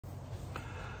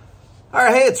All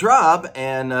right, hey, it's Rob,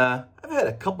 and I've had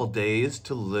a couple days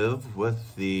to live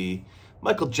with the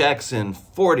Michael Jackson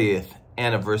 40th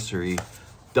anniversary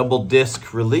double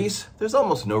disc release. There's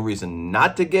almost no reason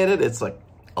not to get it. It's like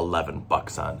 11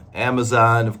 bucks on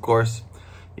Amazon, of course.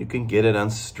 You can get it on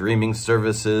streaming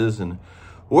services and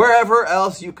wherever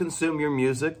else you consume your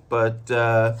music, but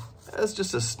it's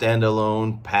just a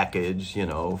standalone package, you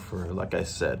know, for, like I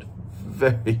said,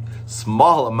 very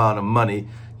small amount of money.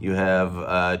 You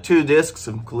have 2 discs,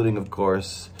 including, of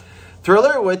course,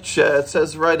 Thriller, which it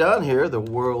says right on here, the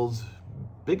world's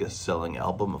biggest selling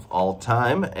album of all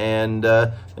time. And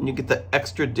you get the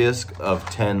extra disc of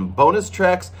 10 bonus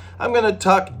tracks. I'm going to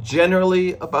talk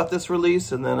generally about this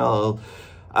release, and then I'll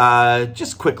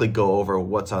just quickly go over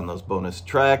what's on those bonus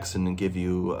tracks and give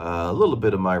you a little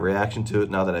bit of my reaction to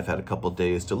it now that I've had a couple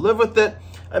days to live with it.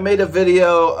 I made a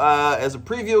video as a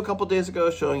preview a couple days ago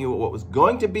showing you what was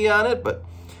going to be on it, but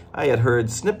I had heard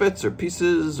snippets or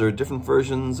pieces or different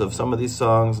versions of some of these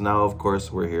songs. Now, of course,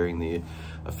 we're hearing the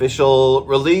official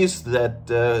release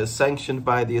that is sanctioned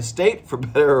by the estate, for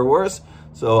better or worse.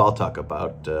 So I'll talk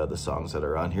about the songs that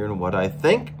are on here and what I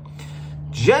think.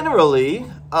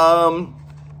 Generally, of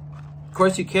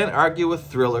course, you can't argue with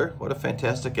Thriller. What a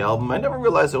fantastic album. I never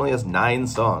realized it only has 9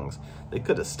 songs. They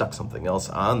could have stuck something else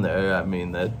on there. I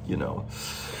mean, that, you know,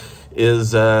 is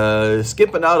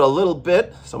skipping out a little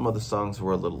bit. Some of the songs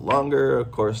were a little longer.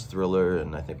 Of course, Thriller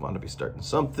and I think Want to Be Starting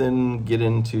Something get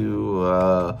into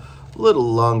a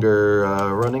little longer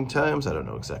running times. I don't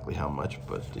know exactly how much,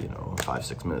 but, you know,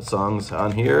 5-6 minute songs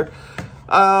on here.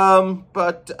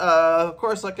 Of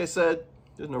course, like I said,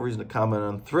 there's no reason to comment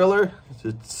on Thriller.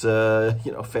 It's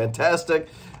you know, fantastic.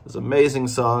 There's amazing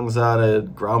songs on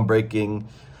it, groundbreaking.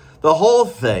 The whole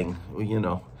thing, you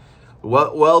know,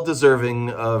 well deserving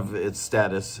of its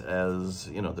status as,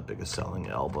 you know, the biggest selling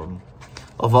album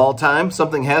of all time.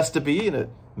 Something has to be, and it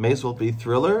may as well be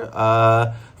Thriller.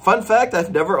 Fun fact,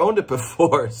 I've never owned it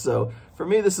before, so for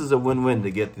me this is a win-win to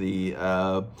get the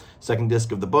second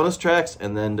disc of the bonus tracks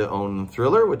and then to own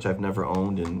Thriller, which I've never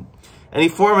owned in any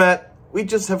format. We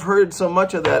just have heard so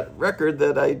much of that record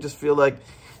that I just feel like,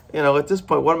 you know, at this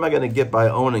point, what am I going to get by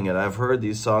owning it? I've heard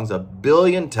these songs a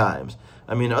billion times.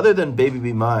 I mean, other than Baby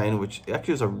Be Mine, which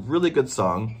actually is a really good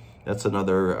song. That's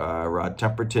another Rod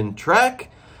Temperton track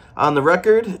on the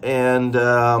record. And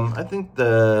I think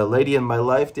The Lady in My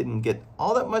Life didn't get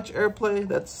all that much airplay.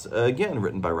 That's, again,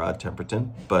 written by Rod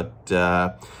Temperton. But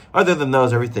other than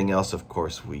those, everything else, of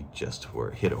course, we just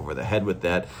were hit over the head with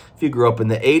that. If you grew up in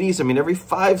the 80s, I mean, every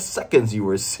 5 seconds you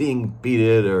were seeing Beat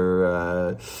It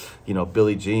or, you know,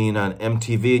 Billie Jean on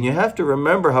MTV. And you have to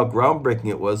remember how groundbreaking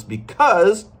it was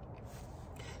because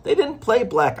they didn't play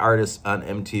black artists on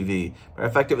MTV. Matter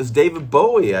of fact, it was David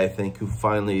Bowie, I think, who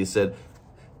finally said,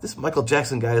 this Michael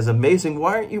Jackson guy is amazing.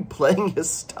 Why aren't you playing his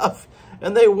stuff?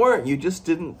 And they weren't. You just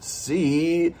didn't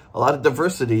see a lot of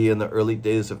diversity in the early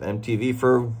days of MTV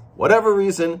for whatever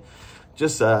reason.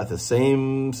 Just the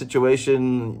same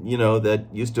situation, you know, that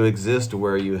used to exist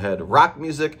where you had rock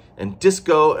music and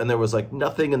disco and there was like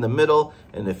nothing in the middle.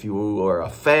 And if you were a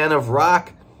fan of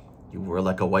rock, you were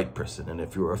like a white person. And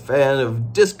if you were a fan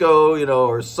of disco, you know,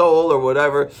 or soul or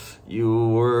whatever, you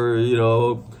were, you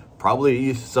know,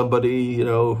 probably somebody, you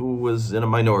know, who was in a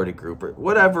minority group or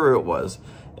whatever it was.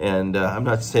 And I'm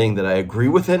not saying that I agree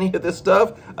with any of this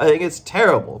stuff. I think it's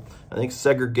terrible. I think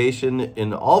segregation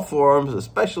in all forms,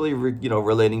 especially, you know,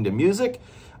 relating to music,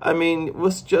 I mean,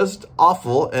 was just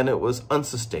awful, and it was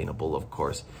unsustainable, of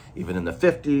course. Even in the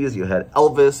 50s, you had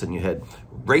Elvis, and you had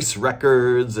race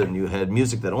records, and you had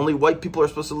music that only white people are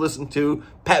supposed to listen to.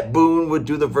 Pat Boone would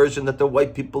do the version that the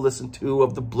white people listen to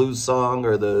of the blues song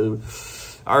or the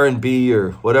R&B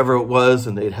or whatever it was,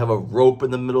 and they'd have a rope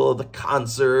in the middle of the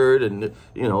concert, and,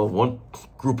 you know, one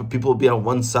group of people would be on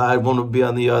one side, one would be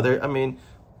on the other. I mean,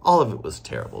 all of it was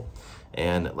terrible.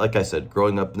 And like I said,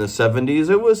 growing up in the 70s,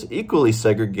 it was equally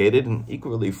segregated and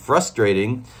equally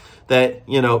frustrating that,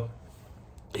 you know,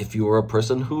 if you were a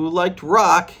person who liked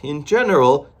rock in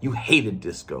general, you hated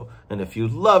disco. And if you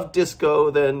loved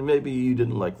disco, then maybe you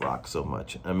didn't like rock so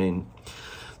much. I mean,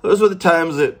 those were the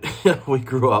times that we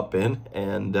grew up in.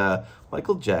 And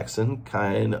Michael Jackson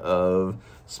kind of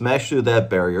smashed through that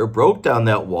barrier, broke down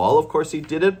that wall. Of course, he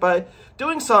did it by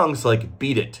doing songs like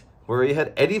Beat It, where he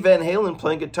had Eddie Van Halen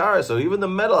playing guitar. So even the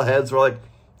metalheads were like,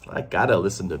 I gotta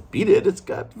listen to Beat It. It's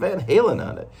got Van Halen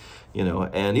on it, you know.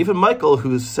 And even Michael,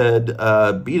 who said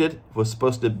Beat It was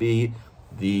supposed to be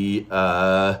the,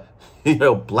 you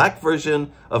know, black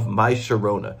version of My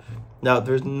Sharona. Now,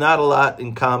 there's not a lot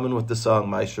in common with the song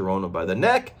My Sharona by The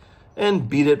Knack and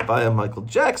Beat It by Michael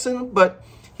Jackson, but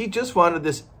He just wanted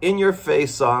this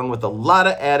in-your-face song with a lot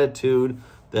of attitude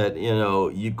that, you know,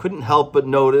 you couldn't help but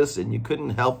notice and you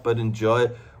couldn't help but enjoy,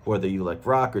 whether you like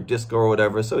rock or disco or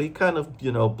whatever. So he kind of,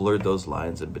 you know, blurred those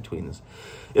lines in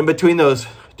between those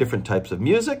different types of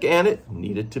music, and it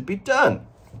needed to be done.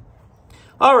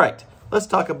 All right, let's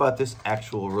talk about this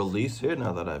actual release here,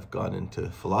 now that I've gone into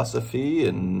philosophy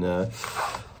and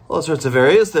all sorts of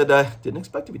areas that I didn't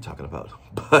expect to be talking about.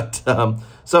 But,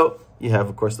 so you have,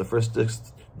 of course, the first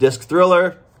disc,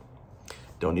 Thriller.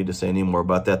 Don't need to say any more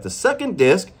about that. The second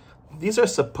disc, these are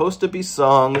supposed to be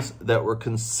songs that were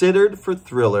considered for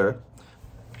Thriller,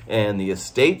 and the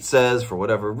estate says, for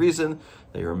whatever reason,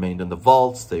 they remained in the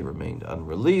vaults, they remained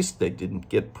unreleased, they didn't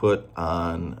get put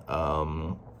on,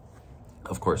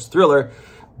 of course, Thriller,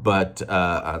 but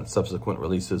on subsequent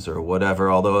releases or whatever.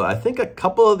 Although I think a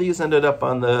couple of these ended up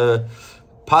on the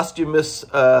posthumous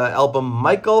album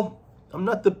Michael. I'm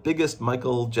not the biggest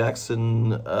Michael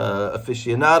Jackson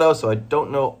aficionado, so I don't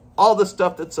know all the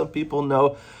stuff that some people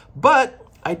know, but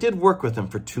I did work with him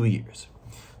for 2 years.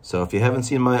 So if you haven't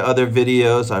seen my other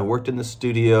videos, I worked in the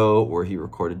studio where he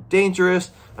recorded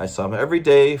Dangerous. I saw him every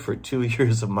day for 2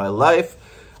 years of my life.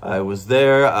 I was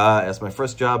there as my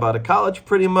first job out of college,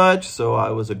 pretty much. So I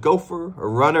was a gopher, a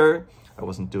runner. I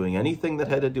wasn't doing anything that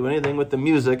had to do anything with the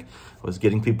music. I was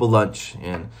getting people lunch.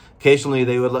 And occasionally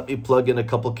they would let me plug in a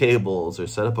couple cables or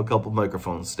set up a couple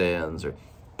microphone stands or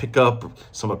pick up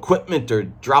some equipment or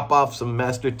drop off some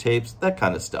master tapes, that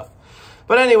kind of stuff.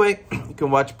 But anyway, you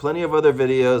can watch plenty of other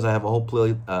videos. I have a whole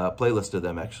playlist of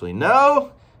them actually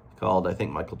now, called, I think,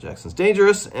 Michael Jackson's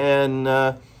Dangerous, and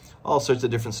all sorts of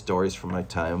different stories from my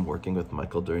time working with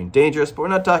Michael during Dangerous. But we're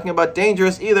not talking about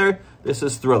Dangerous either. This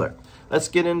is Thriller. Let's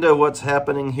get into what's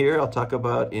happening here. I'll talk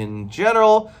about, in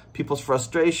general, people's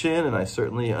frustration, and I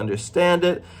certainly understand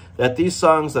it, that these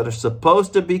songs that are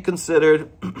supposed to be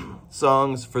considered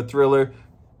songs for Thriller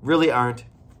really aren't.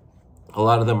 A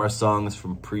lot of them are songs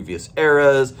from previous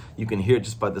eras. You can hear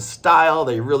just by the style,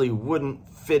 they really wouldn't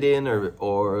fit in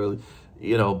or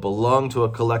you know, belong to a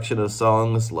collection of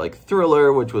songs like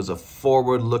Thriller, which was a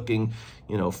forward-looking,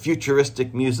 you know,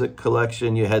 futuristic music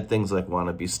collection. You had things like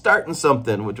Wanna Be Startin'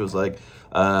 Something, which was like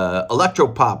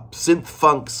electropop, synth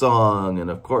funk song,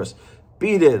 and of course,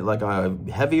 Beat It, like a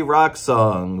heavy rock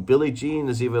song. Billie Jean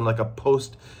is even like a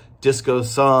post-disco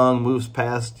song, moves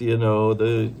past, you know,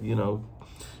 the, you know,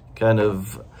 kind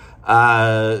of,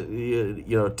 you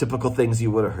know, typical things you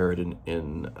would have heard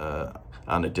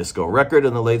on a disco record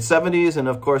in the late 70s. And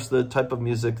of course, the type of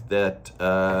music that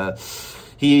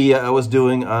he was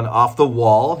doing on Off the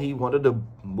Wall. He wanted to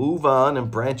move on and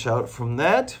branch out from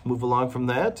that, move along from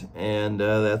that. And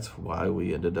that's why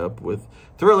we ended up with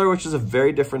Thriller, which is a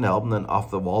very different album than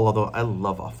Off the Wall, although I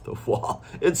love Off the Wall.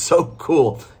 It's so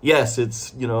cool. Yes,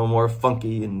 it's, you know, more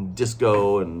funky and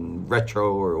disco and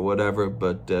retro or whatever,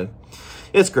 but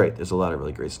it's great. There's a lot of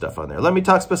really great stuff on there. Let me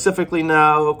talk specifically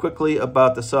now quickly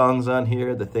about the songs on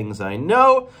here, the things I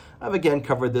know. I've again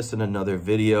covered this in another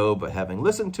video, but having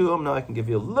listened to them, now I can give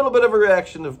you a little bit of a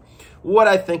reaction of what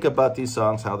I think about these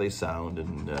songs, how they sound,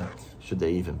 and should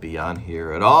they even be on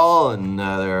here at all. And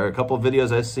there are a couple of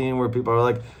videos I've seen where people are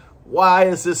like, why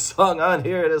is this song on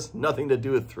here? It has nothing to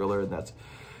do with Thriller, and that's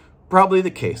probably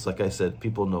the case. Like I said,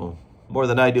 people know more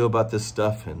than I do about this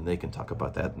stuff, and they can talk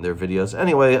about that in their videos.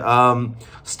 Anyway,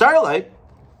 Starlight,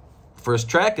 first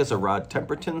track, is a Rod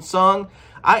Temperton song.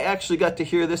 I actually got to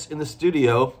hear this in the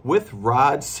studio with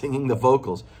Rod singing the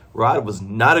vocals. Rod was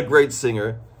not a great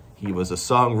singer. He was a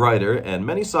songwriter, and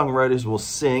many songwriters will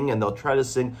sing, and they'll try to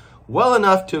sing well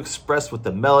enough to express what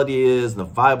the melody is and the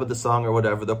vibe of the song or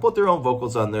whatever. They'll put their own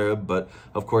vocals on there, but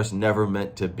of course never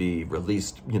meant to be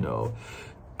released, you know,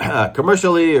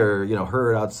 commercially or, you know,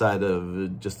 heard outside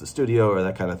of just the studio or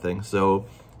that kind of thing. So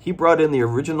he brought in the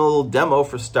original demo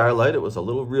for Starlight. It was a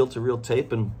little reel-to-reel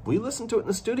tape, and we listened to it in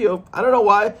the studio. I don't know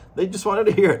why. They just wanted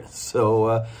to hear it.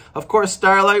 So, of course,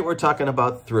 Starlight, we're talking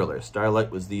about Thriller.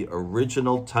 Starlight was the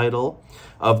original title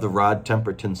of the Rod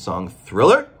Temperton song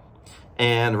Thriller.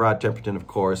 And Rod Temperton, of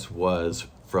course, was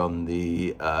from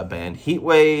the band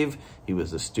Heatwave. He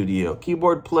was a studio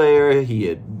keyboard player. He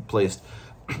had placed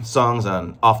songs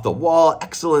on Off the Wall,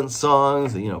 excellent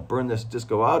songs. You know, Burn This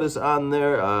Disco Out is on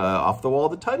there. Off the Wall,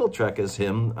 the title track is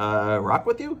him. Rock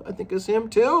With You, I think, is him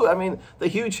too. I mean, the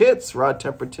huge hits Rod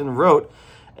Temperton wrote.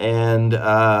 And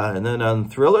then on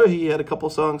Thriller, he had a couple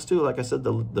songs too. Like I said,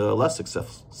 the less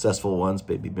successful ones,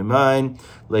 Baby Be Mine,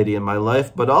 Lady in My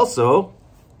Life, but also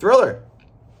Thriller.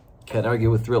 Can't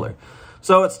argue with Thriller.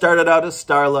 So it started out as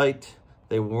Starlight.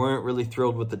 They weren't really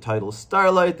thrilled with the title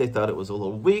Starlight. They thought it was a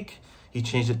little weak. He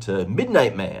changed it to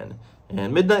Midnight Man,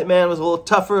 And Midnight Man was a little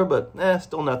tougher, but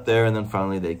still not there. And then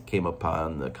finally they came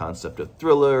upon the concept of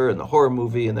Thriller and the horror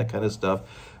movie and that kind of stuff.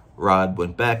 Rod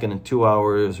went back and in 2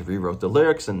 hours rewrote the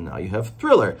lyrics, and now you have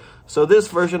Thriller. So this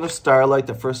version of Starlight,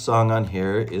 the first song on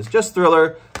here, is just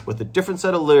Thriller with a different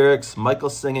set of lyrics, Michael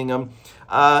singing them.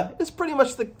 It's pretty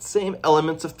much the same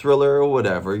elements of Thriller or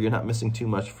whatever. You're not missing too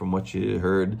much from what you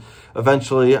heard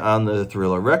eventually on the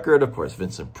Thriller record. Of course,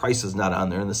 Vincent Price is not on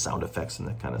there and the sound effects and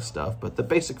that kind of stuff, but the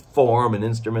basic form and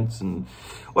instruments and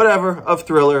whatever of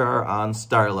Thriller are on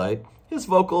Starlight. His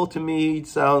vocal, to me,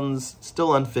 sounds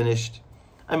still unfinished.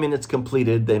 I mean, it's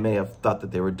completed. They may have thought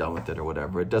that they were done with it or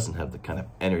whatever. It doesn't have the kind of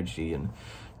energy and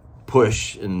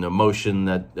push and emotion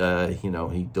that,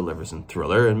 he delivers in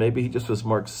Thriller. And maybe he just was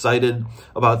more excited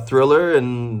about Thriller,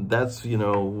 and that's,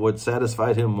 what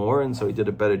satisfied him more. And so he did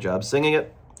a better job singing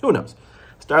it. Who knows?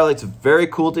 Starlight's very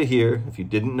cool to hear. If you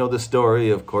didn't know the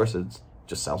story, of course, it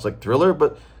just sounds like Thriller,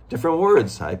 but different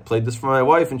words. I played this for my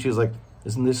wife, and she was like,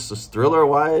 isn't this a Thriller?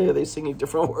 Why are they singing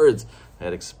different words? I had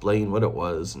to explain what it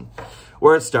was and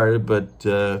where it started. But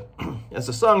as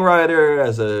a songwriter,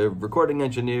 as a recording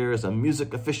engineer, as a music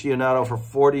aficionado for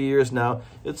 40 years now,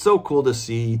 it's so cool to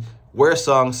see where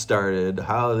songs started,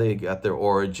 how they got their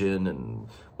origin, and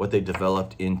what they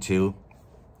developed into.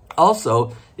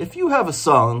 Also, if you have a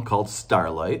song called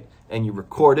Starlight, and you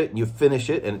record it, and you finish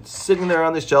it, and it's sitting there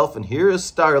on the shelf, and here is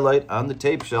Starlight on the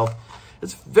tape shelf,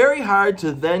 it's very hard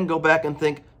to then go back and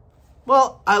think,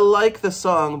 well, I like the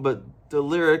song, but the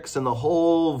lyrics and the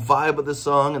whole vibe of the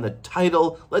song and the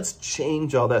title, let's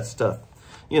change all that stuff.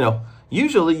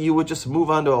 Usually you would just move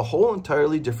on to a whole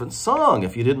entirely different song.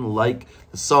 If you didn't like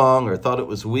the song or thought it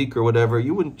was weak or whatever,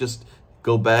 you wouldn't just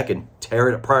go back and tear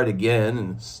it apart again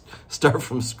and start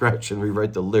from scratch and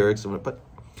rewrite the lyrics. But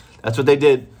that's what they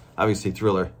did. Obviously,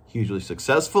 Thriller, hugely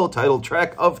successful. Title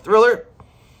track of Thriller.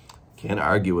 Can't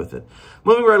argue with it.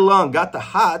 Moving right along, Got the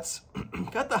Hots.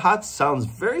 Got the Hots sounds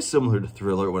very similar to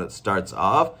Thriller when it starts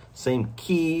off. Same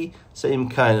key, same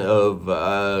kind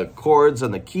of chords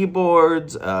on the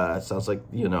keyboards. Sounds like,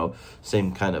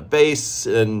 same kind of bass,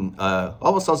 and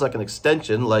almost sounds like an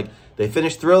extension, like they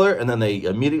finished Thriller and then they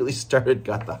immediately started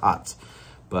Got the Hots.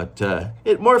 But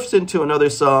it morphs into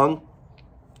another song.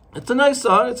 It's a nice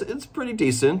song. It's pretty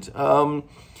decent.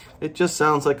 It just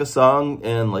sounds like a song,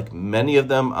 and like many of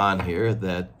them on here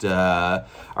that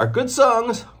are good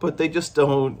songs, but they just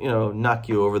don't, knock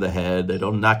you over the head. They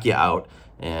don't knock you out,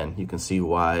 and you can see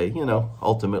why,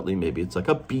 ultimately maybe it's like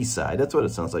a B-side. That's what it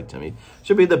sounds like to me.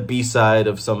 Should be the B-side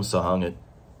of some song.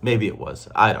 Maybe it was.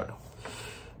 I don't know.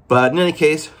 But in any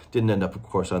case, didn't end up, of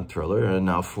course, on Thriller, and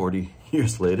now 40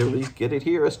 years later, we get it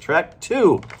here as track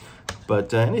 2.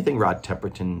 But anything Rod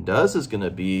Temperton does is going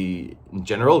to be, in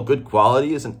general, good quality.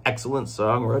 He's an excellent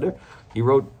songwriter. He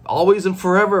wrote Always and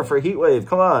Forever for Heatwave.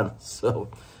 Come on. So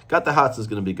Got the Hots is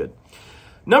going to be good.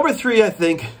 Number 3, I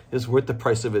think, is worth the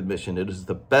price of admission. It is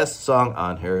the best song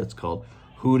on here. It's called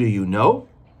Who Do You Know?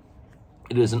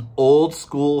 It is an old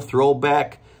school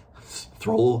throwback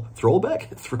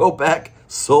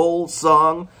soul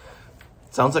song.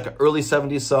 Sounds like an early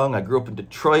 70s song. I grew up in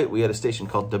Detroit. We had a station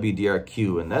called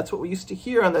WDRQ, and that's what we used to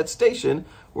hear on that station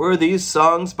were these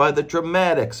songs by the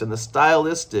Dramatics and the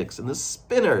Stylistics and the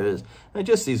Spinners, and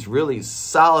just these really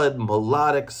solid,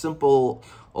 melodic, simple,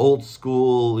 old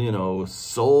school,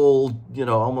 soul,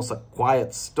 almost a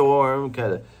Quiet Storm,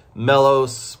 kind of mellow,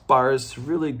 sparse,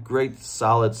 really great,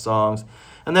 solid songs.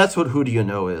 And that's what Who Do You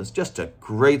Know is. Just a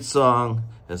great song.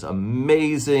 Has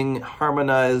amazing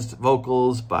harmonized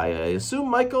vocals by, I assume,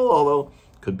 Michael, although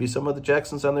could be some of the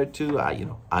Jacksons on there too.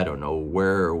 I don't know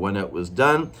where or when it was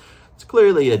done. It's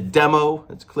clearly a demo.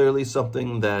 It's clearly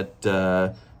something that,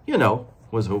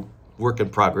 was a work in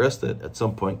progress that at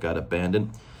some point got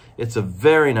abandoned. It's a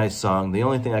very nice song. The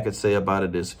only thing I could say about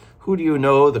it is, who do you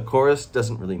know? The chorus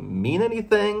doesn't really mean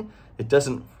anything. It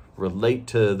doesn't relate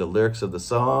to the lyrics of the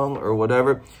song or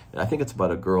whatever. I think it's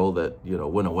about a girl that,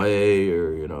 went away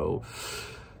or,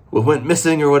 went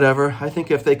missing or whatever. I think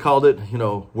if they called it,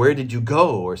 Where Did You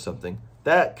Go or something,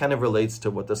 that kind of relates to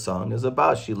what the song is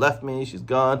about. She left me, she's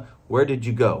gone, where did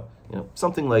you go?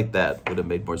 Something like that would have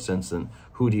made more sense than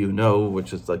Who Do You Know,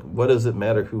 which is like, what does it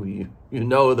matter who you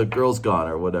know, the girl's gone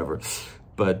or whatever.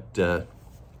 But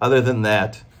other than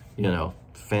that,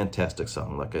 fantastic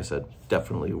song. Like I said,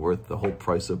 definitely worth the whole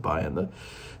price of buying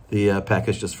the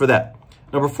package just for that.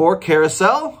 Number 4,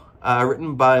 Carousel,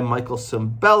 written by Michael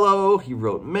Cimbello. He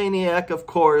wrote Maniac, of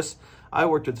course. I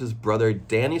worked with his brother,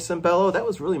 Danny Cimbello. That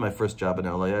was really my first job in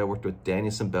LA. I worked with Danny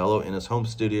Cimbello in his home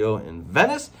studio in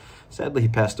Venice. Sadly, he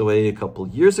passed away a couple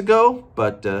years ago,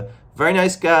 but very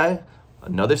nice guy.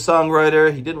 Another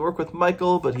songwriter. He didn't work with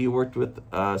Michael, but he worked with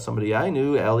somebody I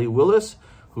knew, Allie Willis,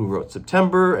 who wrote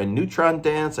September and Neutron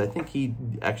Dance. I think he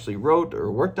actually wrote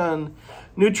or worked on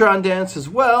Neutron Dance as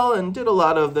well, and did a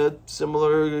lot of the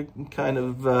similar kind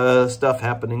of stuff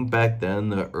happening back then,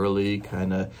 the early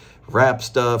kind of rap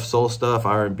stuff, soul stuff,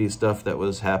 R&B stuff that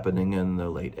was happening in the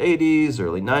late 80s,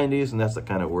 early 90s, and that's the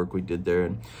kind of work we did there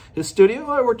in his studio.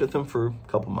 I worked with him for a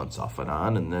couple months off and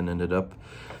on, and then ended up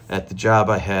at the job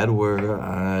I had where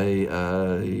I,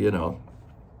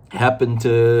 happened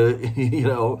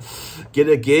to, get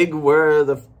a gig where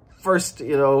the first,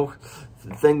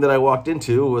 thing that I walked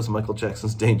into was Michael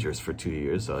Jackson's Dangerous for 2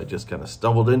 years. So I just kind of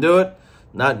stumbled into it,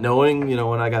 not knowing,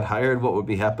 when I got hired what would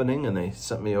be happening, and they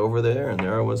sent me over there, and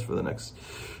there I was for the next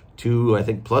 2, I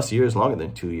think, plus years, longer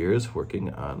than 2 years,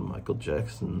 working on Michael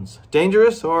Jackson's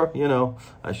Dangerous, or,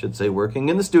 I should say working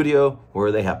in the studio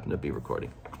where they happened to be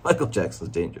recording Michael Jackson's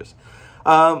Dangerous.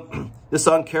 The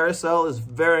song Carousel is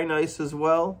very nice as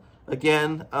well.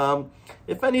 Again,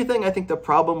 if anything, I think the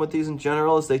problem with these in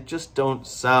general is they just don't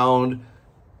sound,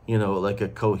 like a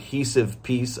cohesive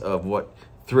piece of what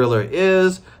Thriller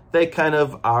is. They kind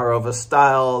of are of a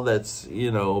style that's,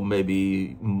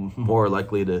 maybe more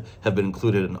likely to have been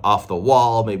included in Off the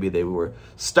Wall. Maybe they were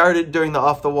started during the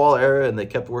Off the Wall era and they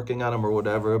kept working on them or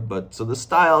whatever. But so the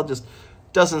style just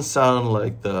doesn't sound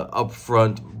like the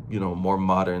upfront, more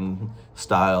modern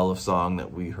style of song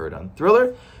that we heard on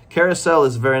Thriller. Carousel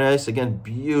is very nice. Again,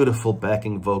 beautiful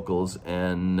backing vocals,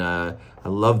 and I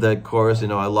love that chorus.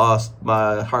 I lost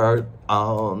my heart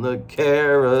on the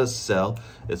carousel.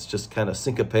 It's just kind of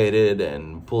syncopated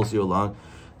and pulls you along.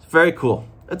 It's very cool.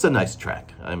 It's a nice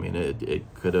track. I mean,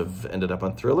 it could have ended up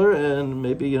on Thriller, and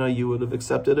maybe, you would have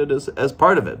accepted it as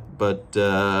part of it. But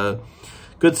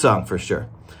good song for sure.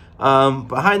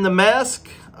 Behind the Mask,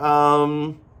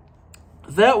 that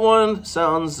one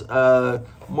sounds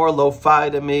more lo-fi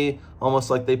to me, almost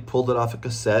like they pulled it off a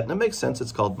cassette. And it makes sense.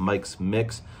 It's called Mike's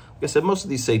Mix. Like I said, most of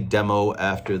these say demo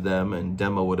after them, and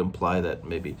demo would imply that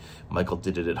maybe Michael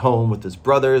did it at home with his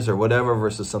brothers or whatever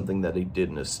versus something that he did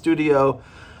in a studio.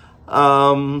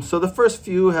 So the first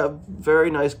few have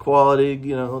very nice quality,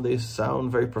 they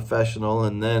sound very professional,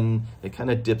 and then it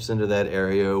kind of dips into that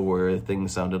area where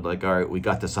things sounded like, all right, we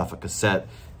got this off a cassette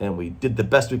and we did the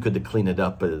best we could to clean it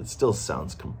up, but it still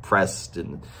sounds compressed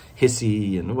and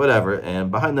hissy and whatever. And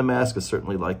Behind the Mask is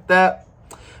certainly like that.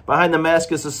 Behind the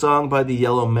Mask is a song by the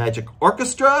Yellow Magic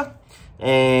Orchestra,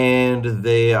 and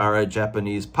they are a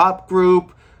Japanese pop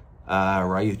group.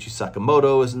 Ryuichi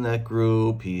Sakamoto is in that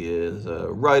group. He is a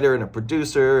writer and a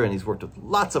producer, and he's worked with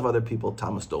lots of other people,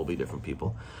 Thomas Dolby, different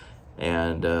people.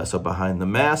 And so Behind the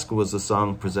Mask was a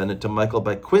song presented to Michael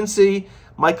by Quincy.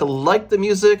 Michael liked the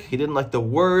music. He didn't like the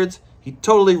words. He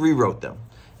totally rewrote them.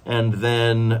 And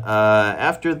then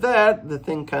after that, the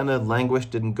thing kind of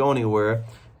languished, didn't go anywhere.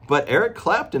 But Eric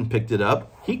Clapton picked it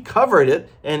up. He covered it,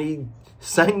 and he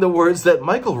sang the words that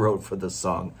Michael wrote for this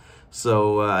song.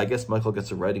 So I guess Michael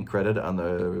gets a writing credit on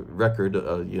the record,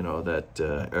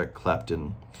 that Eric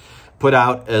Clapton put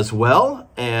out as well.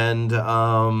 And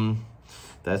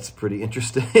that's pretty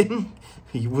interesting.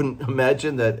 You wouldn't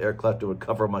imagine that Eric Clapton would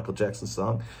cover a Michael Jackson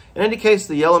song. In any case,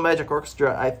 the Yellow Magic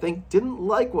Orchestra, I think, didn't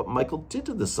like what Michael did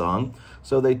to the song.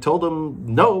 So they told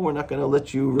him, no, we're not going to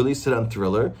let you release it on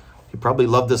Thriller. He probably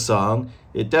loved the song.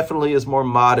 It definitely is more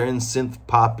modern, synth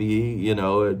poppy.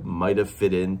 It might have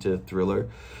fit into Thriller.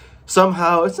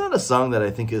 Somehow, it's not a song that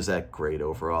I think is that great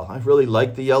overall. I really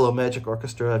like the Yellow Magic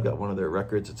Orchestra. I've got one of their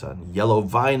records. It's on yellow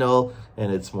vinyl,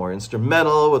 and it's more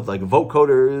instrumental with like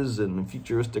vocoders and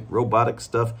futuristic robotic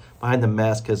stuff. Behind the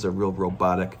Mask has a real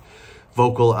robotic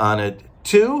vocal on it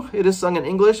too. It is sung in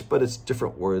English, but it's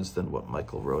different words than what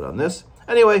Michael wrote on this.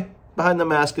 Anyway, Behind the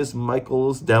Mask is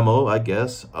Michael's demo, I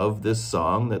guess, of this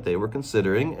song that they were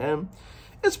considering, and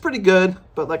it's pretty good.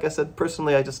 But like I said,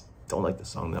 personally, I just don't like the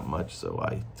song that much, so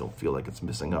I don't feel like it's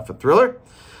missing off a Thriller.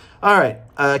 All right,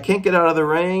 Can't Get Out of the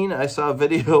Rain. I saw a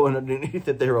video and underneath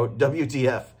it they wrote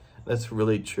WTF. That's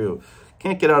really true.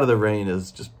 Can't Get Out of the Rain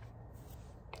is just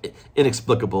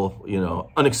inexplicable,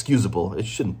 unexcusable. It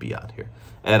shouldn't be out here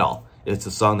at all. It's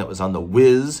a song that was on The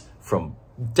Wiz from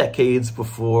decades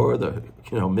before, the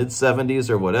mid-70s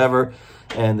or whatever,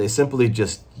 and they simply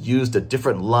just used a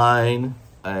different line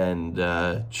and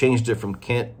changed it from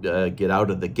Can't Get Out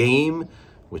of the Game,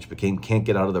 which became Can't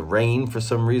Get Out of the Rain for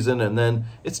some reason, and then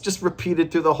it's just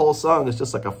repeated through the whole song. It's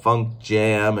just like a funk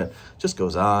jam, and it just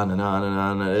goes on and on and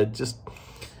on. It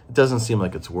doesn't seem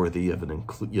like it's worthy of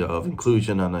of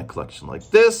inclusion on a collection like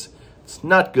this. It's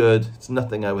not good. It's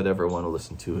nothing I would ever want to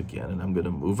listen to again, and I'm going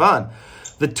to move on.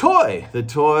 The Toy. The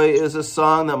Toy is a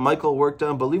song that Michael worked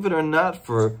on, believe it or not,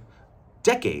 for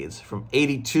decades, from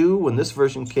 82 when this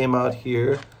version came out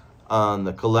here on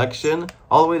the collection,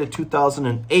 all the way to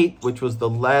 2008, which was the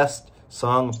last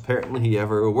song apparently he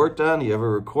ever worked on, he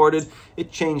ever recorded.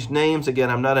 It changed names. Again,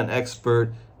 I'm not an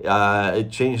expert.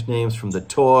 It changed names from The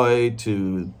Toy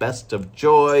to Best of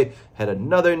Joy, had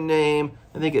another name.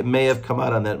 I think it may have come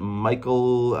out on that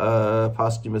Michael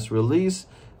posthumous release.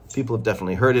 People have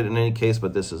definitely heard it in any case,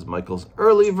 but this is Michael's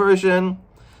early version.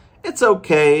 It's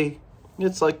okay.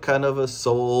 It's like kind of a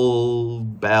soul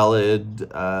ballad.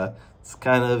 It's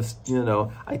kind of, you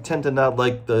know, I tend to not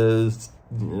like the,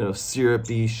 you know,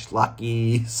 syrupy,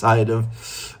 schlocky side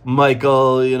of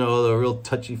Michael, you know, the real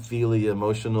touchy-feely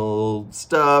emotional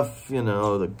stuff, you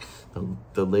know,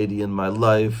 the lady in my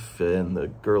life and the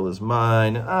girl is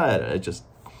mine. It's just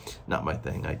not my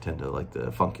thing. I tend to like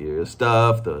the funkier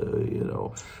stuff, the, you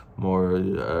know, more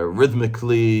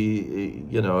rhythmically,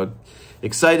 you know,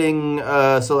 exciting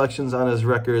selections on his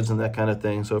records and that kind of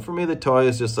thing. So for me, The Toy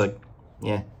is just like,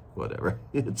 yeah, whatever.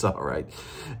 It's all right.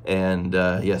 And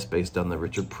yes, based on the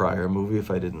Richard Pryor movie,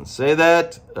 if I didn't say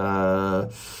that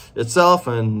itself.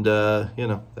 And, you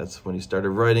know, that's when he started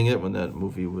writing it, when that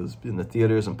movie was in the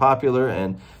theaters and popular,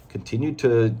 and continued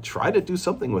to try to do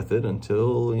something with it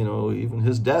until, you know, even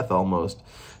his death almost.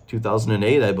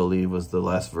 2008, I believe, was the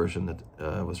last version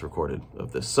that was recorded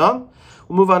of this song.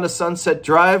 We'll move on to Sunset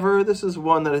Driver. This is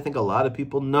one that I think a lot of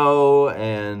people know.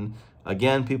 And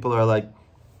again, people are like,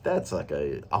 that's like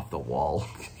a off-the-wall,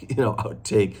 you know,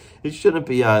 outtake. It shouldn't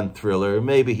be on Thriller.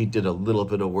 Maybe he did a little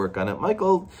bit of work on it.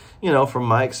 Michael, you know, from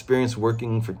my experience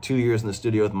working for 2 years in the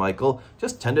studio with Michael,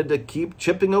 just tended to keep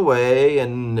chipping away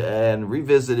and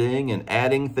revisiting and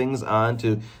adding things on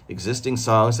to existing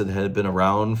songs that had been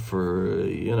around for,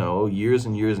 you know, years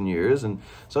and years and years. And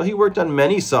so he worked on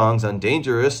many songs on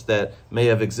Dangerous that may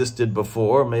have existed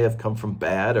before, may have come from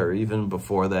Bad or even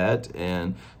before that.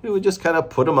 And we would just kind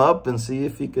of put them up and see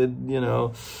if he could, you know,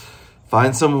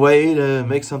 find some way to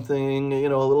make something, you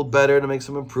know, a little better, to make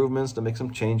some improvements, to make some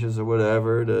changes or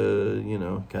whatever, to, you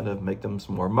know, kind of make them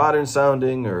some more modern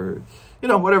sounding or, you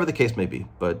know, whatever the case may be.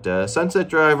 But Sunset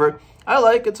Driver, I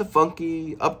like. It's a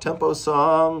funky, up-tempo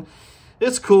song.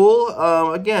 It's cool.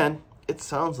 Again, it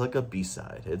sounds like a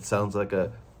B-side. It sounds like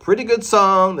a pretty good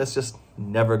song that's just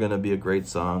never going to be a great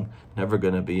song, never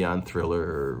going to be on Thriller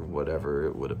or whatever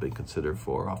it would have been considered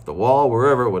for, Off the Wall,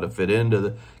 wherever it would have fit into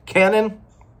the canon.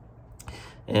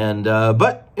 And,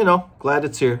 but, you know, glad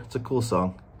it's here. It's a cool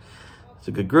song. It's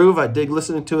a good groove. I dig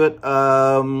listening to it.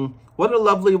 What a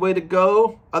Lovely Way to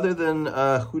Go. Other than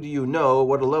Who Do You Know,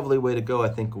 What a Lovely Way to Go, I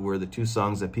think, were the two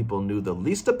songs that people knew the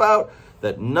least about,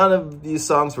 that none of these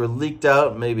songs were leaked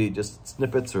out, maybe just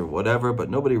snippets or whatever, but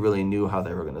nobody really knew how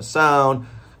they were going to sound.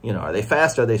 You know, are they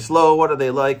fast? Are they slow? What are they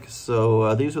like?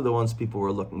 So these are the ones people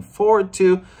were looking forward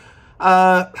to.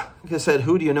 Like I said,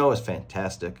 Who Do You Know is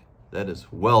fantastic. That is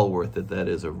well worth it. That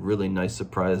is a really nice,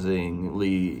 surprisingly,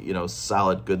 you know,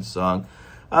 solid, good song.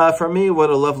 For me,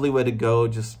 What a Lovely Way to Go,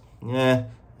 just,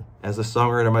 as a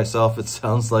songwriter myself, it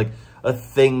sounds like a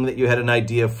thing that you had an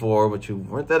idea for, but you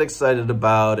weren't that excited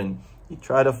about, and you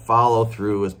try to follow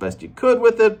through as best you could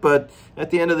with it, but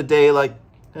at the end of the day, like,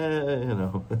 you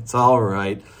know, it's all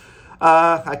right.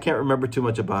 I can't remember too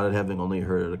much about it, having only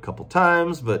heard it a couple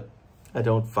times, but I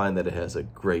don't find that it has a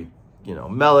great, you know,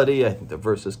 melody. I think the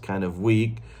verse is kind of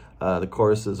weak. The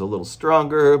chorus is a little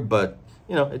stronger, but,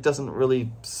 you know, it doesn't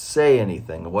really say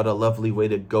anything. What a lovely way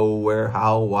to go, where,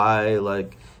 how, why,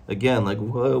 like, again, like,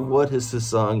 what is this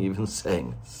song even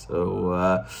saying?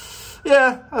 So,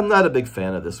 yeah, I'm not a big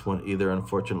fan of this one either,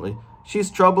 unfortunately.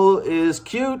 She's Trouble is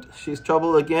cute. She's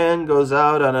Trouble, again, goes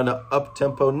out on an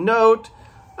up-tempo note.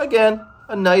 Again,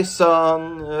 a nice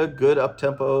song, a good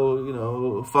up-tempo, you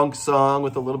know, funk song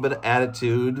with a little bit of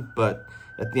attitude. But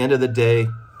at the end of the day,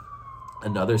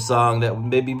 another song that would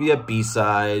maybe be a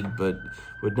B-side, but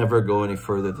would never go any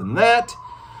further than that.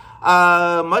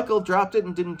 Michael dropped it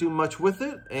and didn't do much with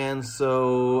it, and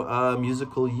so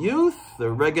Musical Youth, the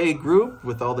reggae group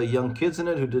with all the young kids in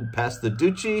it who did Pass the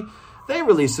Dutchie, they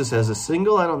released this as a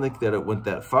single. I don't think that it went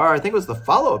that far. I think it was the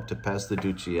follow-up to Pass the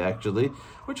Dutchie, actually,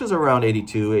 which was around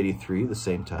 82, 83, the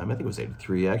same time. I think it was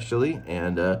 83, actually,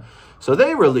 and so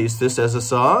they released this as a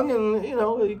song, and, you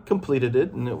know, he completed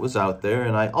it, and it was out there.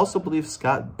 And I also believe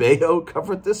Scott Baio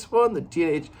covered this one, the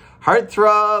Teenage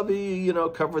Heartthrob. He, you know,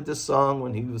 covered this song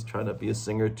when he was trying to be a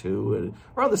singer, too. And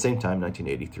around the same time,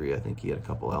 1983, I think he had a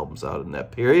couple albums out in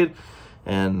that period.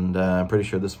 And I'm pretty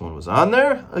sure this one was on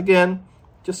there. Again,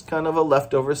 just kind of a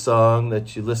leftover song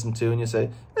that you listen to and you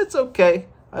say, it's okay.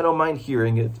 I don't mind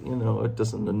hearing it, you know, it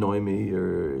doesn't annoy me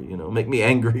or, you know, make me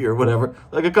angry or whatever,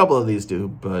 like a couple of these do.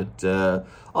 But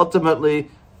ultimately,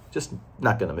 just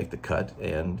not going to make the cut,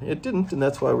 and it didn't, and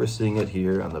that's why we're seeing it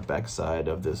here on the backside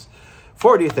of this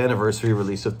 40th anniversary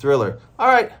release of Thriller. All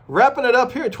right, wrapping it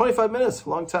up here, 25 minutes,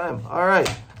 long time. All right,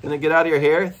 gonna get out of your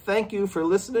hair. Thank you for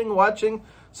listening, watching,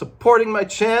 supporting my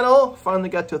channel. Finally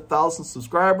got to 1,000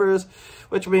 subscribers,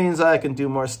 which means I can do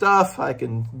more stuff. I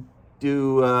can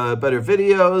do better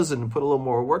videos and put a little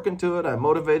more work into it. I'm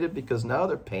motivated because now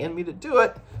they're paying me to do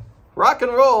it. Rock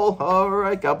and roll. All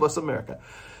right, God bless America.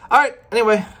 All right,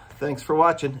 anyway, thanks for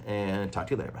watching, and talk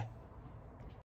to you later. Bye.